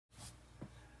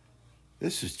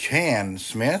This is Chan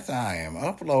Smith. I am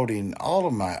uploading all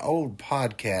of my old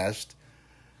podcasts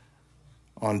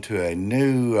onto a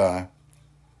new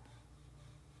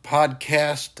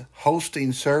podcast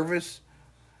hosting service.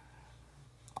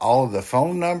 All of the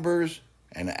phone numbers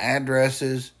and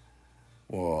addresses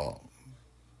will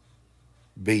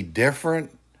be different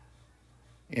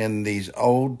in these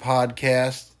old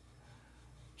podcasts.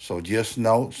 So just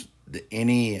note that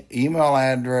any email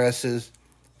addresses,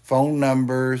 phone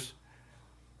numbers,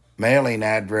 mailing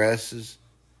addresses,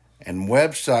 and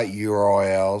website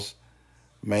URLs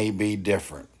may be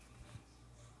different.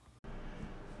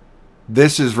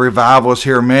 This is Revival's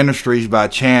Here Ministries by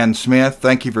Chan Smith.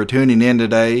 Thank you for tuning in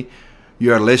today.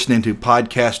 You are listening to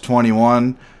Podcast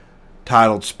 21,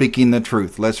 titled Speaking the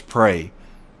Truth. Let's pray.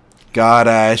 God,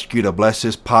 I ask you to bless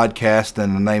this podcast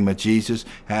in the name of Jesus.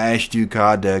 I ask you,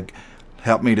 God, to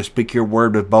help me to speak your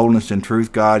word with boldness and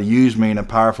truth, God. Use me in a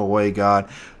powerful way, God.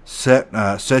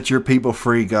 Set your people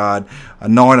free, God.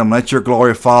 Anoint them. Let your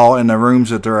glory fall in the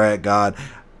rooms that they're at, God.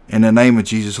 In the name of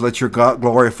Jesus, let your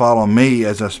glory fall on me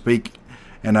as I speak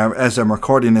and as I'm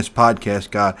recording this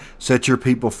podcast, God. Set your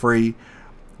people free.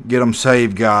 Get them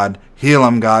saved, God. Heal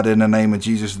them, God, in the name of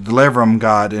Jesus. Deliver them,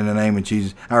 God, in the name of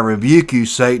Jesus. I rebuke you,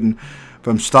 Satan,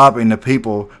 from stopping the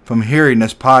people from hearing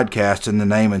this podcast in the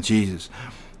name of Jesus.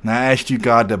 And I ask you,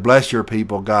 God, to bless your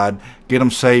people, God. Get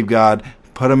them saved, God.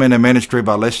 Put them in the ministry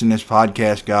by listening to this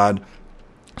podcast, God.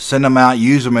 Send them out.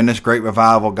 Use them in this great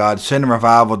revival, God. Send a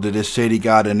revival to this city,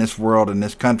 God, in this world, in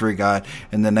this country, God,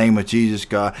 in the name of Jesus,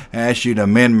 God. I ask you to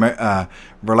mend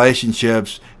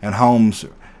relationships and homes,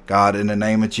 God, in the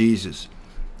name of Jesus.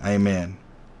 Amen.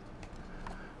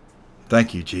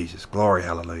 Thank you, Jesus. Glory,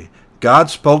 hallelujah. God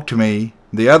spoke to me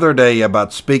the other day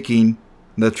about speaking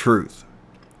the truth.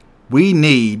 We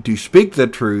need to speak the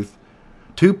truth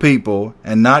to people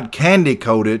and not candy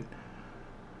coat it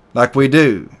like we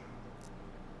do.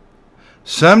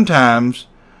 Sometimes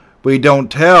we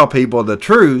don't tell people the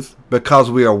truth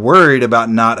because we are worried about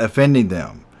not offending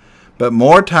them. But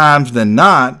more times than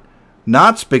not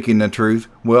speaking the truth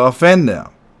will offend them.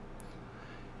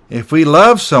 If we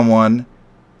love someone,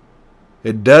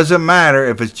 it doesn't matter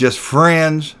if it's just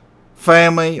friends,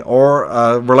 family, or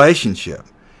a relationship.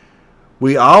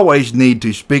 We always need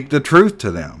to speak the truth to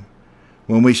them.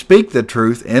 When we speak the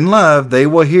truth in love, they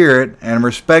will hear it and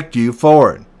respect you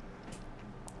for it.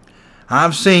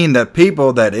 I've seen that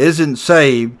people that isn't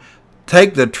saved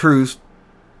take the truth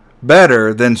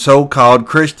better than so-called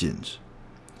Christians.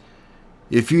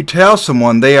 If you tell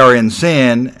someone they are in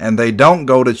sin and they don't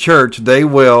go to church, they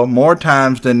will, more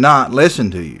times than not,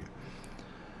 listen to you.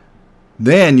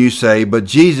 Then you say, but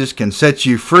Jesus can set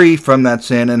you free from that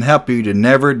sin and help you to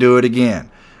never do it again.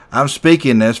 I'm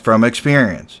speaking this from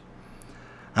experience.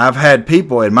 I've had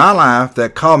people in my life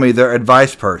that call me their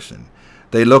advice person.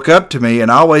 They look up to me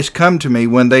and always come to me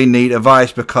when they need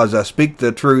advice because I speak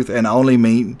the truth and only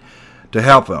mean to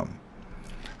help them.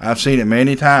 I've seen it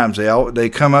many times. They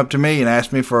come up to me and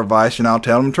ask me for advice, and I'll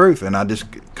tell them the truth. And I just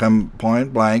come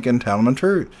point blank and tell them the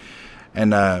truth.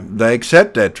 And they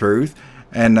accept that truth,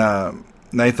 and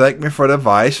they thank me for the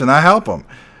advice, and I help them.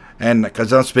 And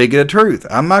because I'm speaking the truth.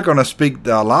 I'm not going to speak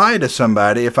a lie to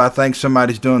somebody. If I think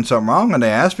somebody's doing something wrong and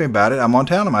they ask me about it, I'm going to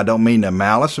tell them. I don't mean to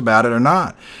malice about it or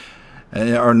not.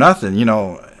 Or nothing. You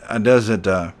know, I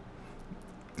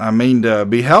mean to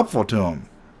be helpful to them.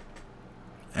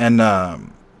 And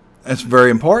it's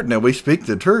very important that we speak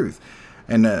the truth.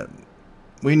 And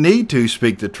we need to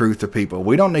speak the truth to people.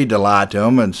 We don't need to lie to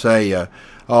them and say,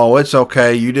 oh, it's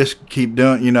okay, you just keep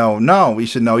doing, No, we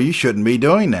said, no, you shouldn't be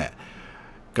doing that.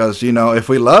 Because, if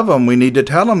we love them, we need to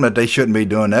tell them that they shouldn't be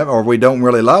doing that, or we don't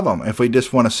really love them. If we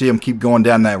just want to see them keep going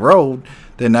down that road,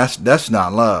 then that's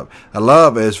not love.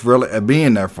 Love is really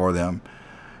being there for them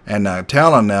and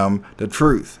telling them the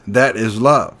truth. That is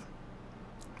love.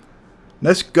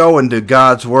 Let's go into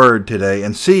God's Word today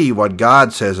and see what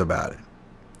God says about it.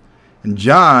 In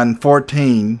John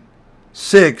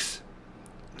 14:6,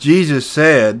 Jesus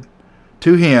said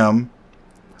to him,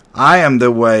 I am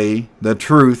the way, the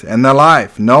truth, and the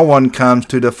life. No one comes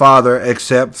to the Father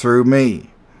except through me.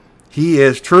 He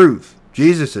is truth.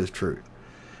 Jesus is truth.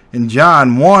 In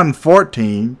John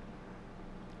 1:14,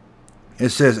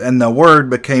 it says, and the Word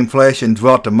became flesh and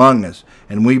dwelt among us,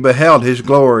 and we beheld his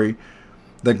glory,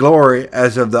 the glory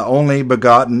as of the only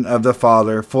begotten of the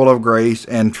Father, full of grace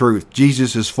and truth.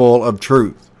 Jesus is full of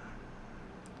truth.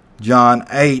 John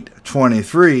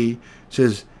 8:23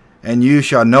 says, and you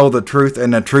shall know the truth,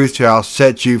 and the truth shall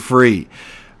set you free.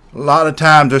 A lot of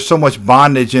times there's so much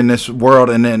bondage in this world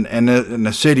and in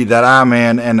the city that I'm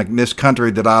in and in this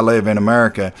country that I live in,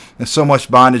 America. There's so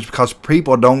much bondage because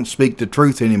people don't speak the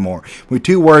truth anymore. We're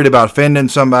too worried about offending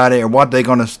somebody or what they're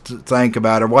going to think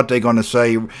about or what they're going to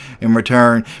say in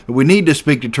return. But we need to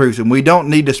speak the truth, and we don't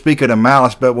need to speak it in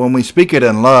malice, but when we speak it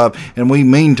in love and we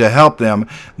mean to help them,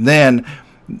 then,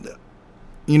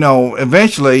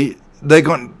 eventually they're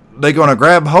going to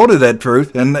grab hold of that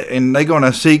truth, and they're going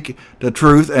to seek the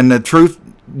truth, and the truth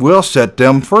will set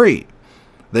them free.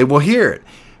 They will hear it.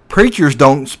 Preachers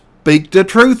don't speak the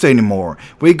truth anymore.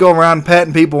 We go around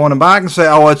patting people on the back and say,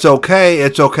 oh, it's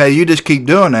okay, you just keep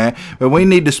doing that. But we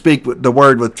need to speak the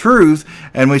word with truth,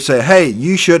 and we say, hey,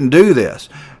 you shouldn't do this.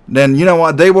 Then you know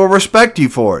what? They will respect you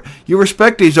for it. You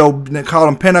respect these old, they call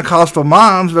them Pentecostal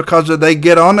moms, because they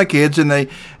get on the kids and they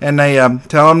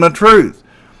tell them the truth,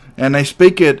 and they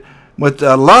speak it with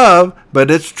love, but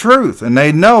it's truth, and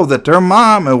they know that their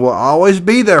mom will always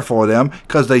be there for them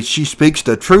because she speaks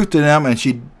the truth to them, and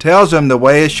she tells them the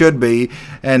way it should be,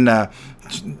 and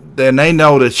then they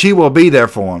know that she will be there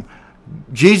for them.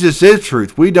 Jesus is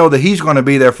truth. We know that He's going to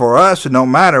be there for us, and no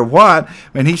matter what,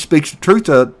 when He speaks the truth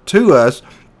to us.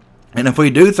 And if we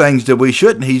do things that we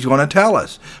shouldn't, He's going to tell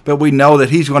us. But we know that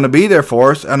He's going to be there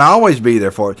for us and always be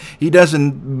there for us. He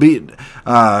doesn't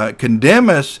condemn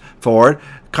us for it.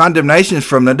 Condemnation is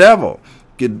from the devil.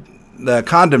 The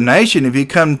condemnation, if you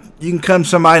can come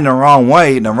somebody in the wrong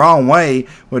way. And the wrong way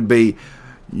would be,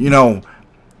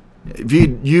 if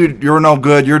you're no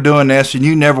good, you're doing this, and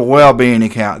you never will be any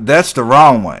count. That's the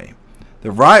wrong way.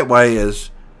 The right way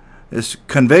is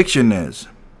conviction is.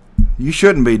 You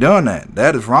shouldn't be doing that.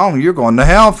 That is wrong. You're going to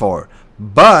hell for it.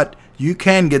 But you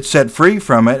can get set free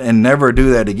from it and never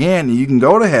do that again, and you can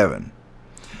go to heaven.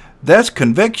 That's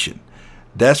conviction.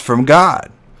 That's from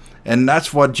God. And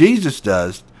that's what Jesus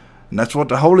does. And that's what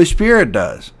the Holy Spirit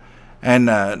does. And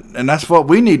that's what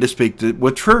we need to speak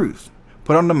with truth.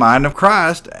 Put on the mind of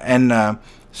Christ and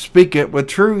speak it with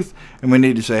truth. And we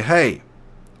need to say, hey,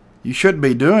 you shouldn't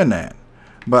be doing that.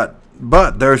 But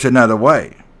there's another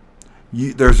way.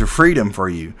 There's a freedom for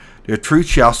you. The truth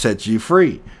shall set you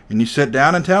free. And you sit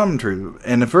down and tell them the truth.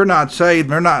 And if they're not saved,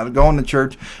 they're not going to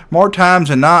church, more times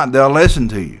than not, they'll listen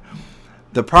to you.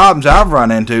 The problems I've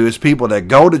run into is people that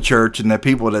go to church and the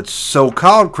people that's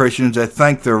so-called Christians that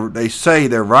think they say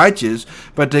they're righteous,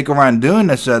 but they go around doing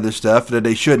this other stuff that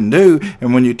they shouldn't do.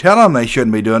 And when you tell them they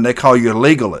shouldn't be doing, they call you a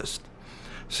legalist.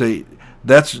 See,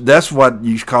 that's what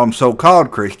you call them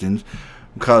so-called Christians,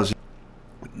 because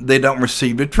they don't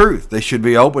receive the truth. They should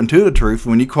be open to the truth.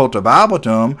 When you quote the Bible to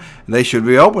them, they should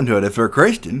be open to it if they're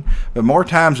Christian. But more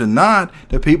times than not,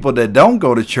 the people that don't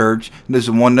go to church is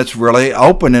the one that's really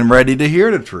open and ready to hear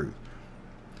the truth.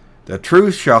 The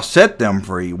truth shall set them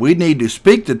free. We need to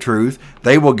speak the truth.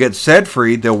 They will get set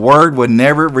free. The word will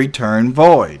never return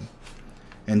void.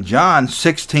 In John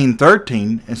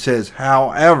 16:13, it says,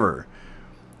 however,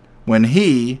 when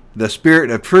He, the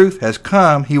Spirit of truth, has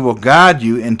come, He will guide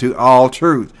you into all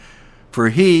truth. For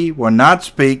He will not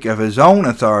speak of His own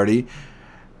authority,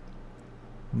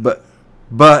 but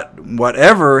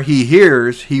whatever He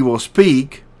hears, He will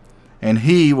speak, and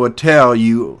He will tell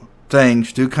you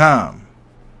things to come.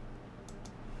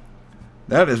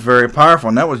 That is very powerful.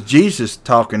 And that was Jesus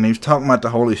talking. He was talking about the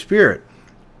Holy Spirit.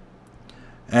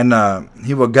 And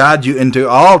He will guide you into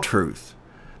all truth.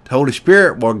 The Holy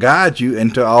Spirit will guide you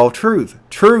into all truth.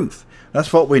 Truth.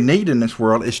 That's what we need in this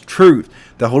world, is truth.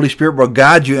 The Holy Spirit will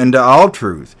guide you into all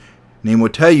truth. And He will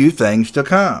tell you things to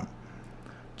come.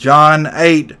 John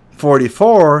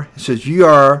 8:44 says, you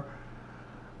are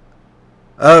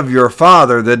of your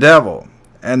father, the devil,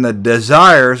 and the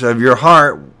desires of your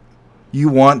heart you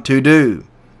want to do.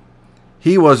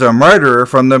 He was a murderer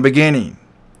from the beginning,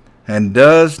 and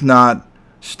does not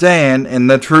stand in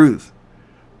the truth,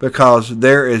 because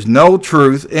there is no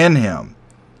truth in him.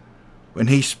 When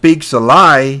he speaks a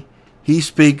lie, he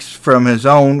speaks from his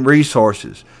own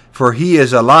resources, for he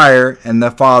is a liar and the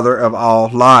father of all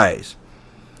lies.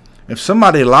 If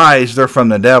somebody lies, they're from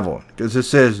the devil, because it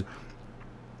says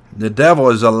the devil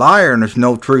is a liar and there's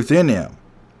no truth in him.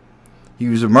 He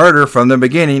was a murderer from the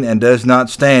beginning and does not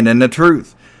stand in the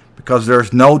truth, because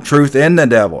there's no truth in the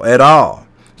devil at all.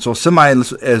 So if somebody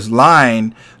is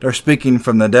lying, they're speaking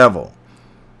from the devil.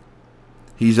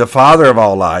 He's the father of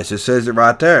all lies. It says it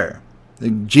right there.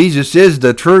 Jesus is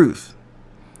the truth.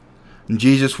 And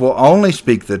Jesus will only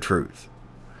speak the truth.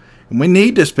 And we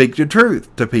need to speak the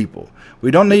truth to people. We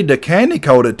don't need to candy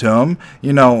coat it to them.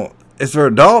 You know, if they're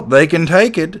adult, they can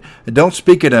take it. Don't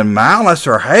speak it in malice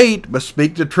or hate, but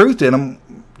speak the truth in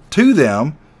them, to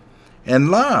them in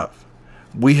love.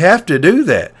 We have to do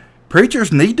that.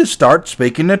 Preachers need to start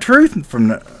speaking the truth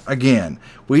again.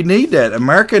 We need that.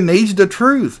 America needs the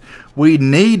truth. We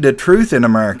need the truth in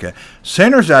America.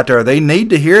 Sinners out there, they need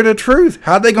to hear the truth.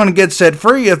 How are they going to get set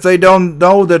free if they don't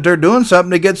know that they're doing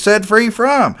something to get set free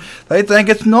from? They think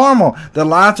it's normal. The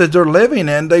lives that they're living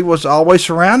in, they was always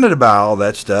surrounded by all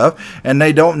that stuff, and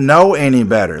they don't know any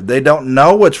better. They don't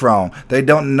know what's wrong. They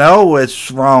don't know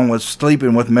what's wrong with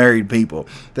sleeping with married people.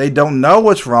 They don't know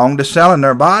what's wrong to selling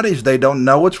their bodies. They don't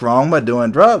know what's wrong by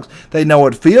doing drugs. They know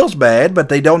it feels bad, but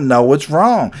they don't know what's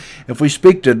wrong. If we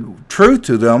speak the truth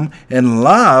to them in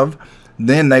love,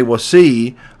 then they will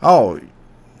see, oh,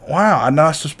 wow, I'm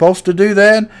not supposed to do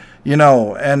that,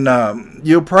 and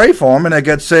you'll pray for them and they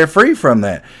get set free from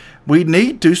that. We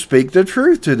need to speak the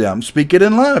truth to them. Speak it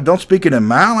in love. Don't speak it in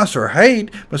malice or hate,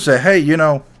 but say, hey,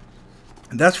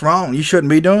 that's wrong. You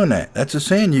shouldn't be doing that. That's a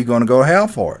sin. You're going to go to hell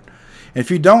for it. If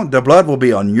you don't, the blood will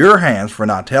be on your hands for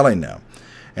not telling them.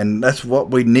 And that's what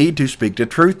we need to speak the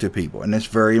truth to people, and it's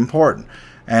very important.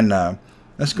 And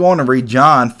let's go on and read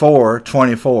John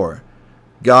 4:24.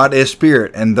 God is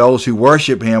spirit, and those who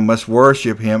worship him must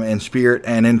worship him in spirit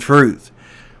and in truth.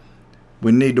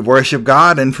 We need to worship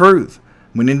God in truth.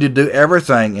 We need to do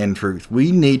everything in truth.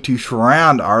 We need to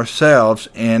surround ourselves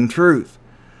in truth.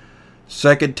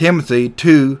 2 Timothy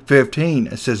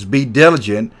 2:15, it says, be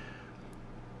diligent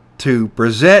to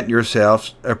present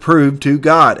yourselves approved to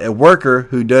God, a worker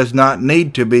who does not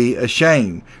need to be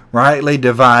ashamed, rightly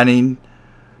dividing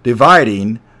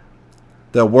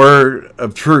the word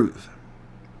of truth.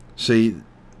 See,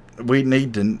 we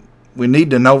need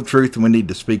to know truth, and we need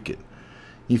to speak it.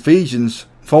 Ephesians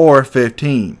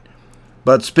 4:15.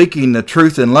 But speaking the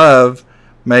truth in love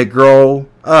may grow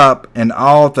up in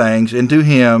all things into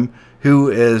him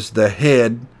who is the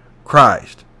head,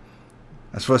 Christ.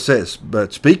 That's what it says.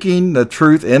 But speaking the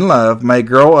truth in love may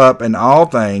grow up in all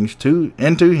things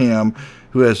into him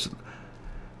who is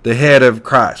the head of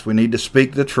Christ. We need to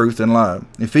speak the truth in love.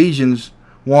 Ephesians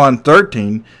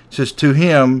 1:13 says, to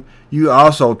him you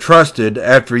also trusted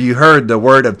after you heard the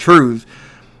word of truth,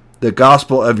 the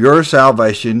gospel of your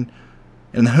salvation,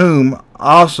 in whom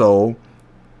also,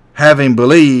 having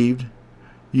believed,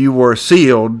 you were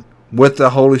sealed with the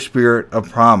Holy Spirit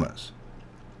of promise.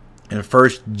 In 1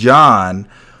 John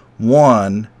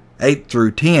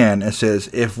 1:8-10, it says,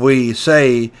 if we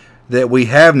say that we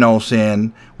have no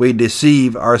sin, we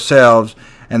deceive ourselves,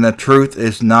 and the truth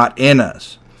is not in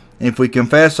us. If we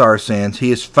confess our sins,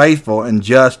 he is faithful and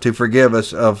just to forgive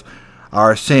us of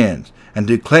our sins and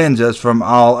to cleanse us from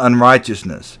all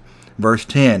unrighteousness. Verse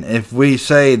 10, if we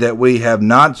say that we have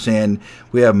not sinned,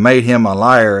 we have made him a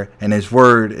liar, and his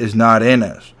word is not in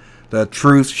us. The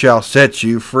truth shall set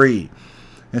you free.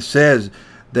 It says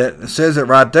it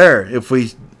right there. If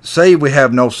we say we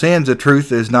have no sins, the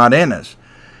truth is not in us.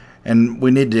 And we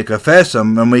need to confess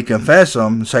them. When we confess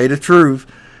them, say the truth,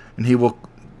 and he will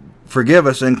forgive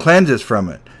us and cleanse us from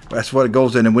it. That's what it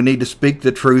goes in. And we need to speak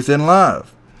the truth in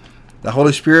love. The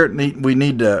Holy Spirit, we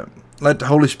need to let the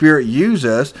Holy Spirit use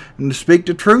us and to speak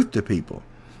the truth to people.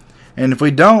 And if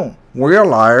we don't, we're a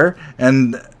liar,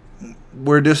 and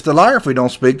we're just a liar if we don't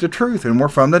speak the truth, and we're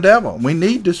from the devil. We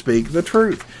need to speak the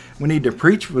truth. We need to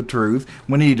preach the truth.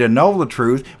 We need to know the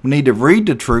truth. We need to read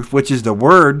the truth, which is the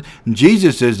Word. And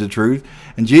Jesus is the truth,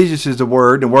 and Jesus is the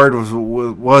Word. The Word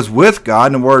was with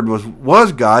God, and the Word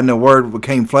was God, and the Word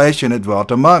became flesh, and it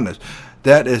dwelt among us.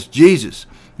 That is Jesus.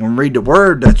 And we read the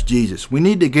Word, that's Jesus. We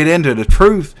need to get into the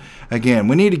truth again.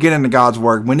 We need to get into God's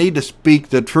Word. We need to speak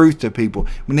the truth to people.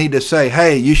 We need to say,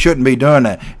 hey, you shouldn't be doing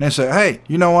that. And they say, hey,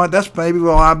 you know what? That's maybe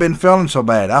why I've been feeling so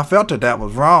bad. I felt that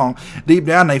was wrong. Deep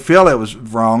down, they feel it was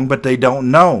wrong, but they don't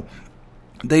know.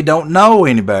 They don't know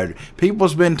any better.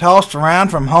 People's been tossed around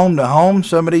from home to home.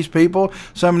 Some of these people,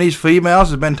 some of these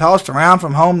females have been tossed around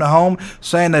from home to home,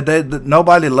 saying that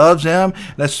nobody loves them.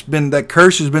 That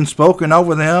curse has been spoken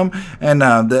over them, and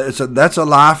that's a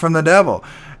lie from the devil.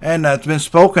 And it's been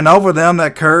spoken over them,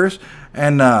 that curse,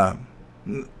 and that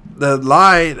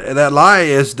lie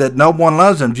is that no one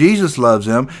loves them. Jesus loves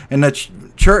them, and that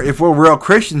church, if we're real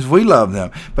Christians, we love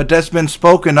them. But that's been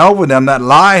spoken over them. That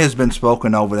lie has been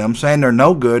spoken over them, saying they're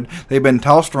no good. They've been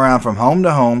tossed around from home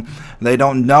to home. They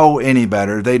don't know any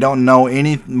better. They don't know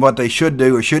what they should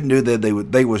do or shouldn't do. That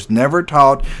they was never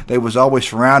taught. They was always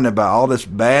surrounded by all this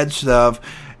bad stuff,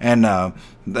 and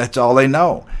that's all they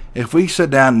know. If we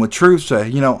sit down with truth,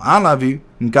 say, I love you,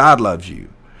 and God loves you.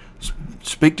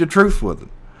 Speak the truth with them.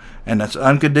 And that's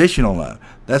unconditional love.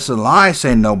 That's a lie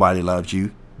saying nobody loves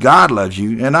you. God loves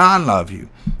you, and I love you.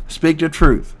 Speak the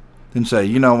truth. Then say,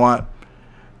 you know what?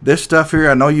 This stuff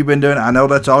here, I know you've been doing it. I know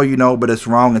that's all you know, but it's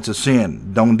wrong. It's a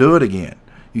sin. Don't do it again.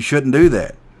 You shouldn't do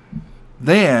that.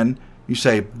 Then you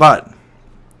say, but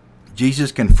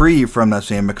Jesus can free you from that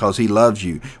sin because he loves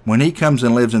you. When he comes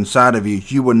and lives inside of you,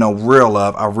 you will know real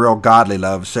love, a real godly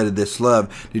love, instead of this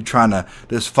love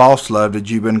this false love that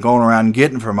you've been going around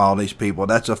getting from all these people.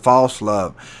 That's a false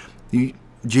love.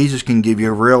 Jesus can give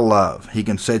you real love. He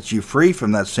can set you free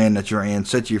from that sin that you're in,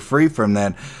 set you free from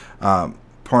that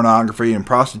pornography and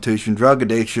prostitution, drug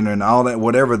addiction, and all that,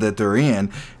 whatever that they're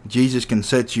in. Jesus can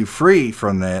set you free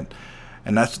from that,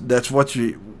 and that's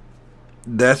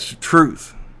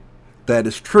truth. That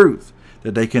is truth.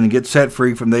 That they can get set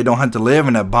free from. They don't have to live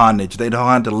in that bondage. They don't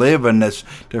have to live in this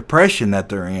depression that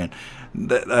they're in.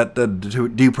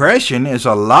 The depression is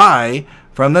a lie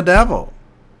from the devil.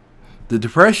 The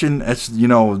depression, it's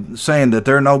saying that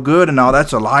they're no good and all,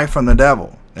 that's a lie from the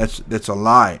devil. That's a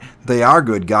lie. They are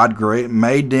good. God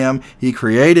made them. He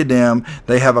created them.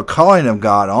 They have a calling of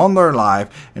God on their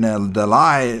life, and the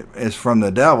lie is from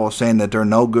the devil, saying that they're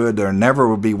no good. They never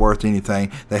will be worth anything.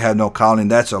 They have no calling.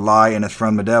 That's a lie, and it's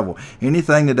from the devil.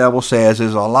 Anything the devil says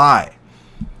is a lie.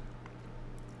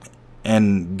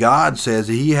 And God says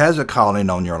he has a calling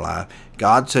on your life.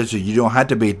 God says that you don't have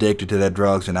to be addicted to that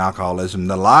drugs and alcoholism.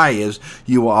 The lie is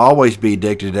you will always be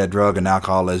addicted to that drug and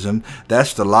alcoholism.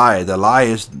 That's the lie. The lie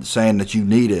is saying that you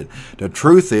need it. The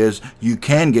truth is you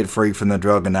can get free from the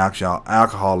drug and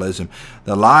alcoholism.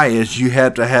 The lie is you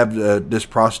have to have this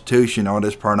prostitution or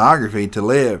this pornography to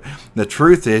live. The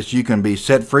truth is you can be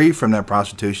set free from that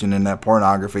prostitution and that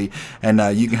pornography, and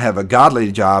you can have a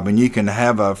godly job, and you can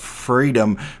have a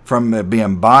freedom from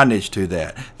being bondage to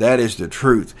that. That is the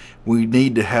truth. We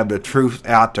need to have the truth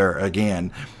out there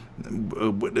again.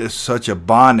 It's such a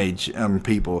bondage on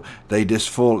people. They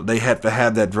have to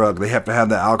have that drug. They have to have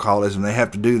that alcoholism. They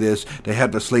have to do this. They have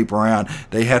to sleep around.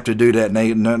 They have to do that.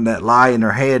 And that lie in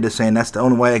their head is saying that's the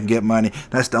only way I can get money.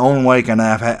 That's the only way I can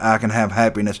have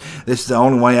happiness. This is the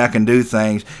only way I can do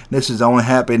things. This is the only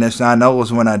happiness I know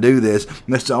is when I do this.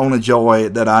 This is the only joy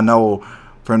that I know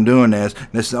from doing this.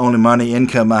 This is the only money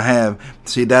income I have.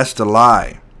 See, that's the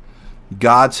lie.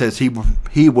 God says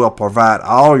he will provide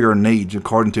all your needs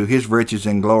according to his riches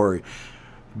and glory.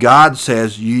 God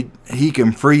says he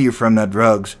can free you from that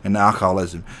drugs and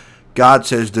alcoholism. God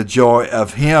says the joy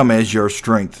of him is your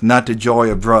strength, not the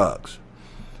joy of drugs.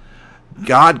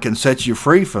 God can set you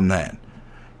free from that.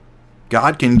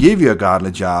 God can give you a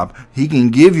godly job. He can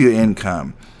give you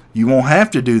income. You won't have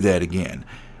to do that again.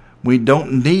 We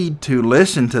don't need to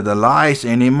listen to the lies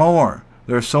anymore.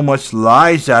 There's so much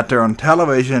lies out there on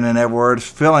television and everywhere. It's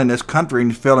filling this country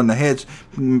and filling the heads.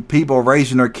 People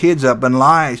raising their kids up in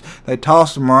lies. They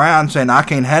toss them around saying, I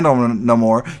can't handle them no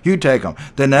more. You take them.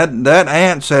 Then that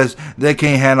aunt says they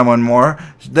can't handle them anymore.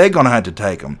 They're going to have to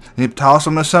take them. You toss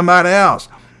them to somebody else.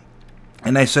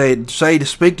 And they say to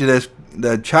speak to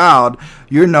the child,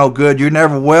 you're no good. You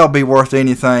never will be worth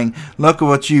anything. Look at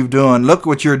what you've done. Look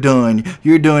what you're doing.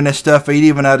 You're doing this stuff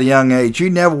even at a young age. You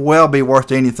never will be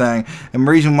worth anything. And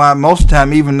the reason why most of the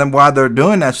time, even why they're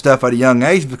doing that stuff at a young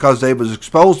age, because they was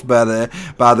exposed by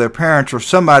their parents or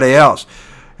somebody else.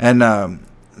 And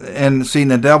seeing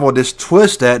the devil just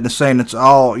twist that and saying it's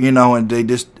all, and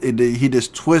he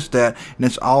just twists that and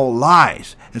it's all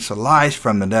lies. It's a lies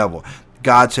from the devil.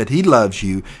 God said he loves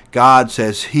you. God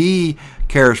says he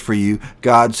cares for you.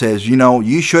 God says,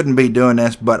 you shouldn't be doing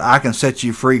this, but I can set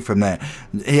you free from that.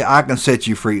 I can set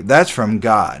you free. That's from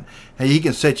God. He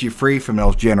can set you free from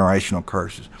those generational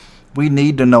curses. We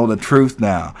need to know the truth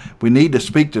now. We need to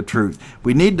speak the truth.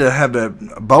 We need to have the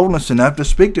boldness enough to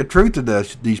speak the truth to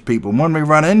these people when we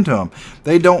run into them.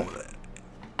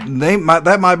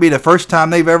 That might be the first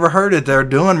time they've ever heard it. They're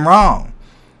doing wrong.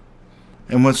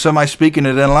 And when somebody's speaking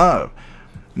it in love,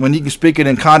 when you can speak it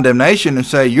in condemnation and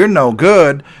say, you're no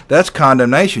good, that's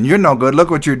condemnation. You're no good.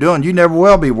 Look what you're doing. You never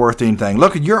will be worth anything.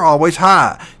 Look, you're always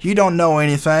high. You don't know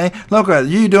anything. Look at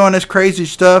you doing this crazy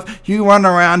stuff. You running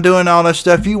around doing all this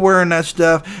stuff. You wearing that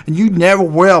stuff, and you never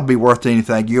will be worth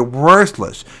anything. You're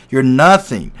worthless. You're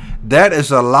nothing. That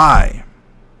is a lie.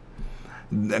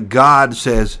 God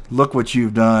says, look what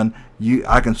you've done.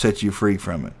 I can set you free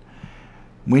from it.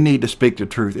 We need to speak the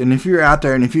truth. And if you're out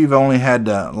there and if you've only had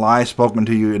lies spoken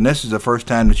to you, and this is the first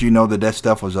time that you know that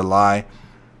stuff was a lie,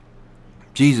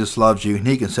 Jesus loves you and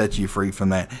he can set you free from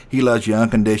that. He loves you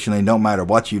unconditionally, no matter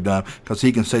what you've done, because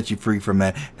he can set you free from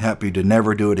that and help you to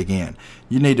never do it again.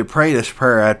 You need to pray this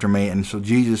prayer after me, and so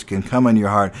Jesus can come in your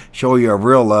heart, show you a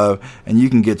real love, and you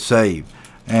can get saved.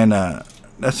 And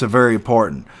that's very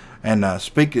important. And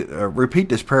repeat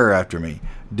this prayer after me.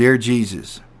 Dear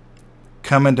Jesus,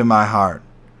 come into my heart.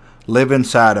 Live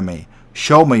inside of me.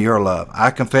 Show me your love. I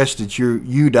confess that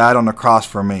you died on the cross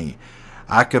for me.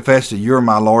 I confess that you're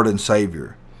my Lord and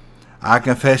Savior. I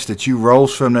confess that you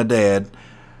rose from the dead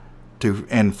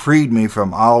and freed me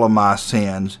from all of my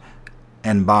sins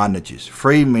and bondages.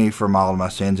 Free me from all of my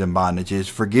sins and bondages.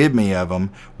 Forgive me of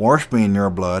them. Wash me in your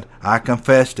blood. I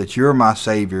confess that you're my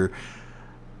Savior.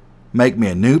 Make me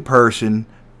a new person.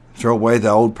 Throw away the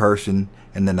old person.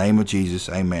 In the name of Jesus,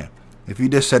 amen. If you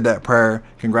just said that prayer,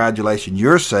 congratulations,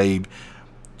 you're saved.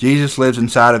 Jesus lives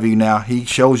inside of you now. He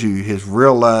shows you his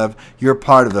real love. You're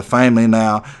part of the family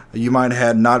now. You might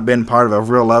have not been part of a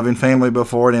real loving family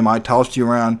before. They might toss you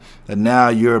around. But now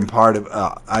you're part of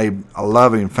a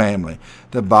loving family,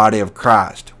 the body of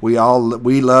Christ. We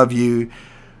love you.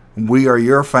 We are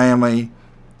your family.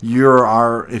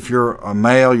 If you're a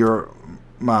male, you're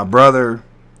my brother.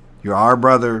 You're our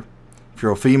brother. If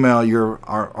you're a female, you're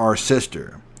our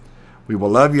sister. We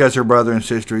will love you as your brother and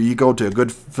sister. You go to a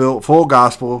good, full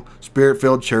gospel,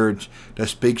 spirit-filled church that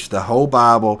speaks the whole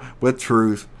Bible with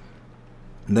truth.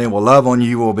 And they will love on you.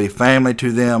 You will be family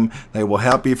to them. They will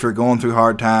help you if you're going through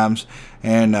hard times.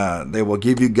 And they will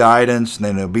give you guidance.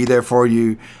 And they'll be there for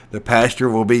you. The pastor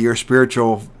will be your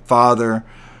spiritual father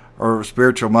or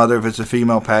spiritual mother if it's a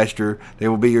female pastor. They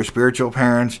will be your spiritual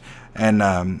parents.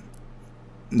 And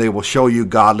they will show you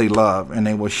godly love. And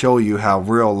they will show you how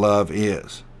real love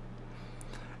is.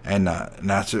 And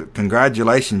that's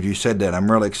congratulations, you said that.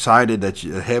 I'm really excited that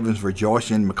heaven's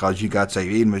rejoicing because you got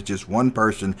saved. Even if it's just one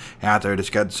person out there that's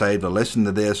got saved to listen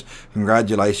to this,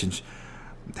 congratulations.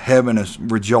 Heaven is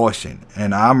rejoicing,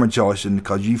 and I'm rejoicing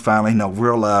because you finally know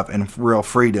real love and real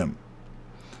freedom.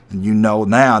 And you know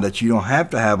now that you don't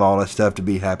have to have all that stuff to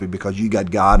be happy because you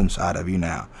got God inside of you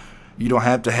now. You don't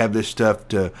have to have this stuff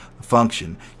to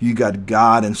function. You got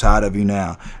God inside of you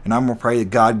now. And I'm going to pray that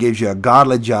God gives you a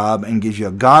godly job and gives you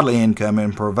a godly income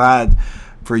and provide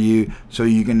for you so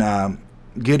you can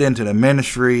get into the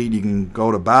ministry. You can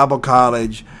go to Bible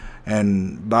college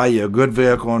and buy you a good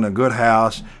vehicle and a good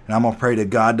house. And I'm going to pray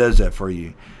that God does that for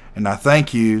you. And I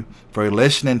thank you for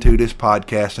listening to this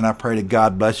podcast. And I pray that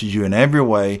God blesses you in every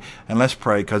way. And let's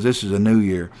pray because this is a new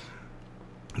year.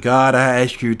 God, I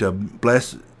ask you to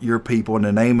bless your people in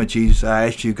the name of Jesus. I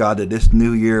ask you, God, that this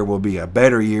new year will be a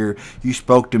better year. You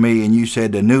spoke to me and you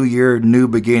said the new year, new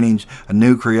beginnings, a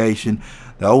new creation.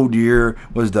 The old year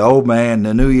was the old man.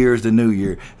 The new year is the new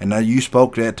year. And now you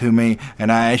spoke that to me.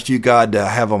 And I asked you, God, to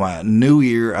have a new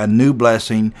year, a new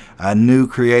blessing, a new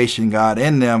creation, God,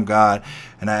 in them, God.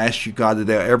 And I ask you, God, that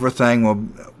everything will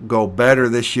go better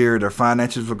this year. Their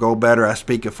finances will go better. I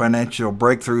speak of financial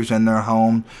breakthroughs in their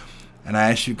home. And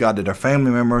I ask you, God, that their family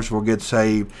members will get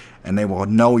saved and they will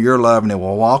know your love and they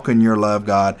will walk in your love,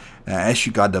 God. And I ask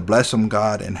you, God, to bless them,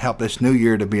 God, and help this new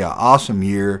year to be an awesome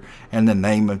year in the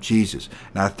name of Jesus.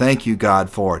 And I thank you,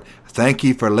 God, for it. Thank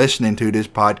you for listening to this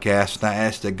podcast. And I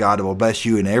ask that God will bless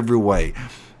you in every way.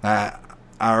 I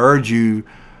urge you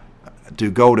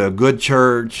to go to a good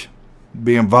church,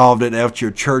 be involved in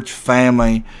your church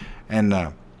family,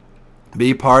 and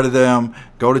be part of them.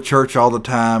 Go to church all the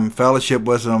time, fellowship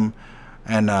with them,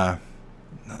 and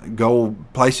go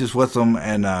places with them.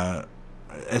 And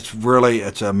it's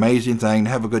an amazing thing to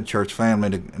have a good church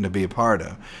family to be a part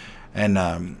of.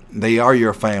 And they are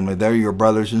your family. They're your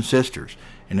brothers and sisters.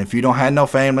 And if you don't have no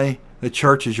family, the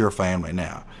church is your family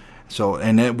now. So,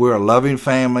 and we're a loving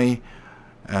family,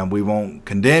 and we won't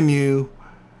condemn you.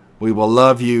 We will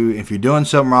love you. If you're doing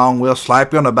something wrong, we'll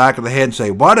slap you on the back of the head and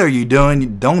say, "What are you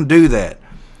doing? Don't do that."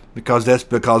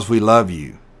 Because we love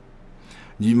you.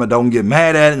 You don't get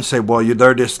mad at it and say, "Well,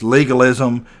 they're just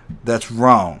legalism." That's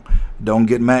wrong. Don't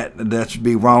get mad. That should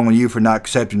be wrong on you for not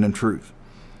accepting the truth.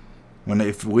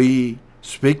 If we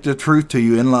speak the truth to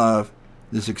you in love,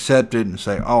 just accept it and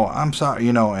say, "Oh, I'm sorry,"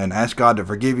 and ask God to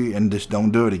forgive you, and just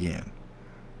don't do it again.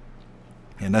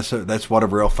 And that's what a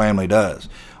real family does.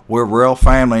 We're a real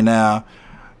family now.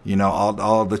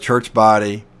 All the church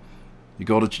body. If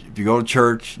you go to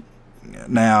church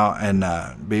now and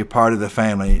be a part of the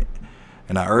family,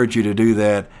 and I urge you to do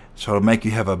that, so it'll make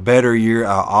you have a better year, an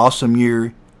awesome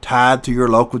year. Tithe to your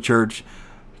local church.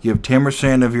 Give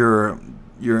 10% of your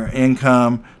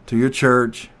income to your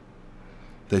church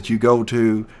that you go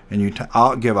to, and you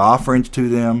give offerings to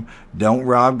them. Don't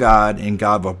rob God, and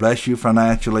God will bless you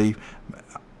financially,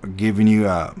 giving you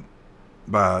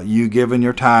by you giving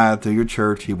your tithe to your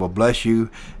church. He will bless you.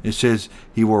 It says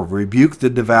he will rebuke the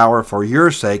devourer for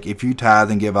your sake if you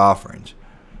tithe and give offerings.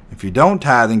 If you don't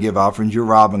tithe and give offerings, you're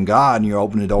robbing God, and you're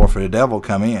opening the door for the devil to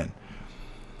come in.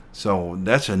 So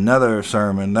that's another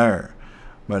sermon there.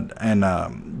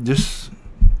 Just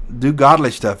do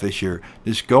godly stuff this year.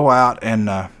 Just go out and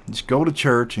just go to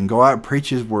church and go out and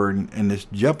preach his word, and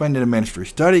just jump into the ministry.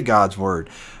 Study God's word.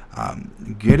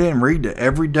 Get in, read it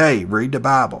every day. Read the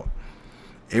Bible.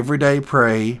 every day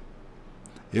pray,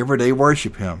 every day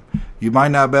worship Him. You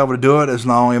might not be able to do it as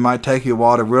long. It might take you a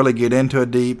while to really get into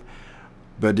it deep,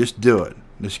 but just do it.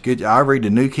 I read the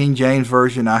New King James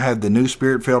Version. I have the New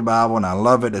Spirit-Filled Bible, and I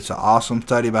love it. It's an awesome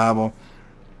study Bible.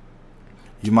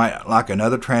 You might like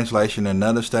another translation,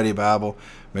 another study Bible,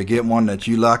 but get one that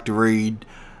you like to read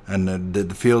and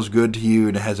that feels good to you,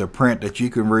 and it has a print that you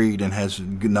can read and has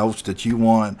notes that you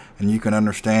want, and you can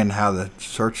understand how to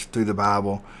search through the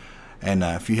Bible. And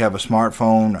if you have a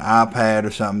smartphone, iPad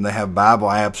or something, they have Bible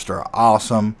apps that are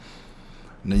awesome.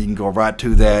 And you can go right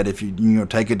to that. If you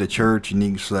take it to church, and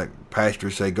you can select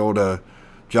pastors say go to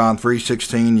John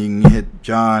 3:16, you can hit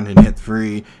John and hit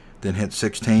 3, then hit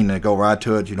 16 and go right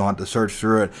to it. You don't have to search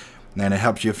through it. And it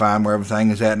helps you find where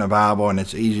everything is at in the Bible, and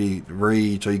it's easy to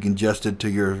read, so you can adjust it to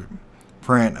your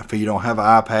print. If you don't have an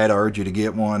iPad, I urge you to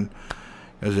get one,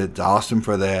 because it's awesome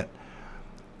for that.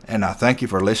 And I thank you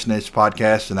for listening to this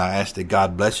podcast, and I ask that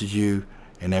God blesses you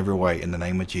in every way. In the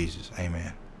name of Jesus,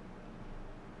 amen.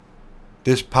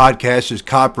 This podcast is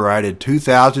copyrighted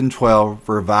 2012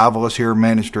 Revivalist Here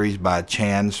Ministries by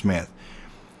Chan Smith.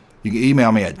 You can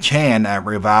email me at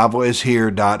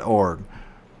chan@revivalisthere.org.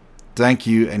 Thank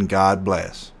you, and God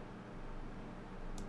bless.